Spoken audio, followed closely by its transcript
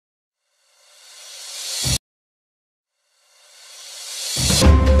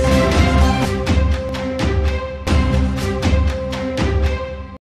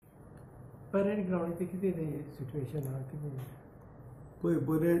ते कितें तें सिट्युएशन आहा कितें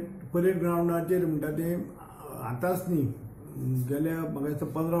पळय परेड ग्रावंडाचेर म्हणटा ते आतांच न्ही गेल्या म्हाका दिसता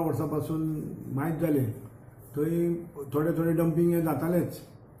 15 वर्सां पासून माहीत जालें थंय थोडे थोडे डंपिंग हे जातालेच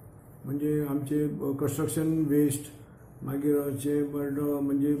म्हणजे आमचे कंस्ट्रक्शन वेस्ट मागीर अशें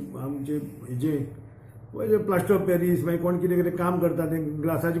म्हणजे आमचे हेजे पळय प्लास्टर ऑफ पॅरीस मागीर कोण कितें कितें काम करता ते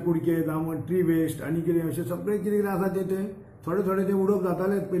ग्लासाचे कुडके जावं ट्री वेस्ट आनी कितें अशें सगळें कितें कितें आसा ते थोडे थोडे ते उडोवप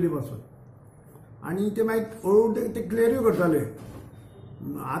जातालेच पयलीं पासून आनी ते मागीर हळू ते क्लियरूय करताले.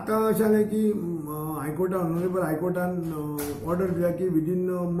 आतां अशें जालें की हायकोर्टान ऑनरेबल हायकोर्टान ऑर्डर दिल्या की विदीन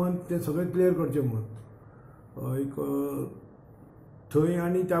मंथ ते सगळें क्लियर करचें म्हणून एक थंय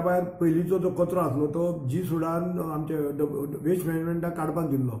आनी त्या भायर पयलींचो जो कचरो आसलो तो जी सुडान आमचे वेस्ट मॅनेजमेंटाक काडपाक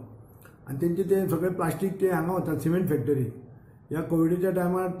दिल्लो आनी तेंचे ते सगळें प्लास्टीक ते हांगा वता सिमेंट फॅक्टरी ह्या कोविडीच्या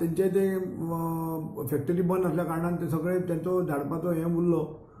टायमार तेंचे ते फॅक्टरी बंद आसल्या कारणान ते सगळें तेंचो धाडपाचो हें उरलो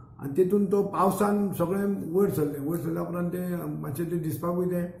आनी तेतून तो पावसान सगळें वयर सरल्या उपरांत ते मातशें ते दिसपाकूय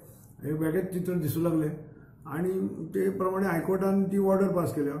ते वेगळेंच चित्र दिसूं लागलें आनी ते प्रमाणे हायकोर्टान ती ऑर्डर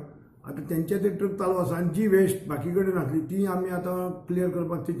पास केल्या. आतां तेंचे ते ट्रक चालू आसा आनी जी वेस्ट बाकी कडेन आसली ती आमी आतां क्लियर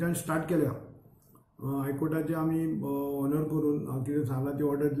करपाक तेंच्यान स्टार्ट केल्या. हायकोर्टाचे आमी ऑनर करून कितें सांगलां ती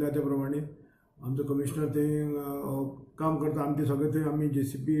ऑर्डर दिल्या त्या प्रमाणे आमचो कमिशनर थंय काम करता आमचे सगळे थंय आमी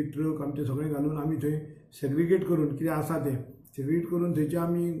JCB ट्रक आमचे सगळें घालून आमी थंय सेग्रिगेट करून कितें आसा तें सेग्रिगेट करून थंयचे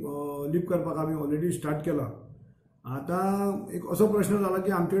आमी लिफ्ट करपाक आमी ऑलरेडी स्टार्ट केला. आतां एक असो प्रश्न जाला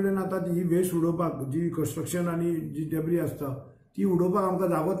की आमचे कडेन आतां ही वेस्ट उडोवपाक जी कंस्ट्रक्शन आनी जी डेब्री आसता ती उडोवपाक आमकां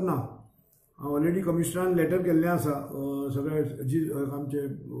जागोच ना. ऑलरेडी कमिशनरान लेटर केल्लें आसा सगळे जी आमचे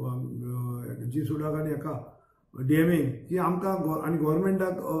जी सुडाक आनी हेका DMA की आमकां आनी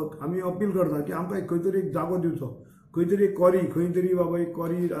गव्हर्मेंटाक आमी अपील करता की आमकां खंय तरी एक जागो दिवचो खंय तरी एक कॉरी खंय तरी बाबा एक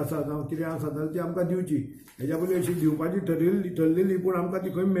कॉरी आसा जावं कितें आसा जाल्यार ती आमकां दिवची. हेज्या पयलीं अशी दिवपाची ठरलेली पूण आमकां ती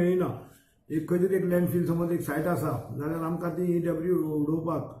खंय मेळिना. एक खंय तरी एक लँडफील समज एक सायट आसा जाल्यार आमकां ती डब्ल्यू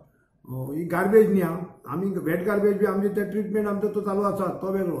उडोवपाक ही गार्बेज न्ही आमी वेट गार्बेज बी आमचे ते ट्रिटमेंट आमचो तो चालू आसा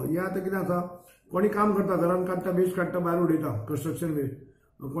तो वेगळो. हे आतां कितें आसा कोणी काम करता घरान काडटा वेस्ट काडटा भायर उडयता कंस्ट्रक्शन वेस्ट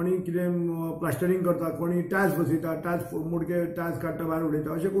कोणी कितें प्लास्टरींग करता कोणी टायल्स बसयता टायल्स मोडके टायल्स काडटा भायर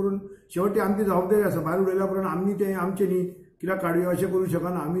उडयता अशें करून शेवटी आमची जबाबदारी आसा भायर उडयल्या उपरांत आमी तें आमचें न्ही कित्याक काडयो अशें करूंक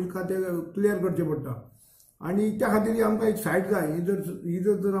शकना आमी तें क्लियर करचें पडटा आनी त्या खातीर आमकां एक सायट जाय. ही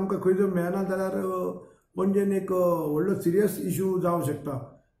जर आमकां खंय जर मेळना जाल्यार पणजेन एक व्हडलो सिरियस इश्यू जावंक शकता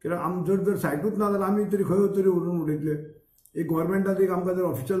कित्याक जर सायटूच ना जाल्यार आमी तरी खंय तरी व्हरून उडयतले. एक गव्हर्मेंटान एक आमकां जर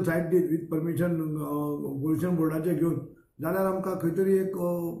official site the with permission pollution बोर्डाचें घेवन जाल्यार आमकां खंय तरी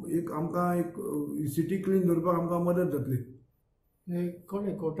एक आमकां एक सिटी क्लीन दवरपाक आमकां मदत जातली.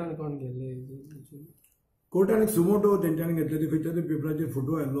 कोर्टान कोण गेल्ले कोर्टान एक सुमोटो तेंच्यांनी घेतले ते खंयच्या तरी पेपराचेर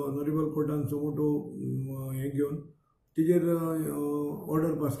फोटो आयल्लो ऑनरेबल कोर्टान सुमोटो हे घेवन तेजेर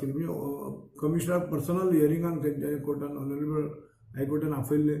ऑर्डर पास केली म्हणजे कमिशनराक पर्सनल हियरिंगाक तेंच्या कोर्टान ऑनरेबल हायकोर्टान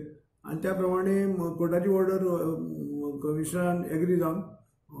आपयल्ले आनी त्या प्रमाणे कोर्टाची ऑर्डर कमिशनरान एग्री जावन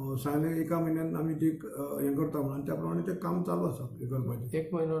सांगलें 1 म्हयन्यान आमी ती हें करता म्हणून त्या प्रमाणे तें काम चालू आसा करपाचें. 1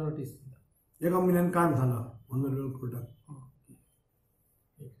 म्हयनो नोटीस 1 म्हयन्यान काण सांगला ऑनरेबल कोर्टान.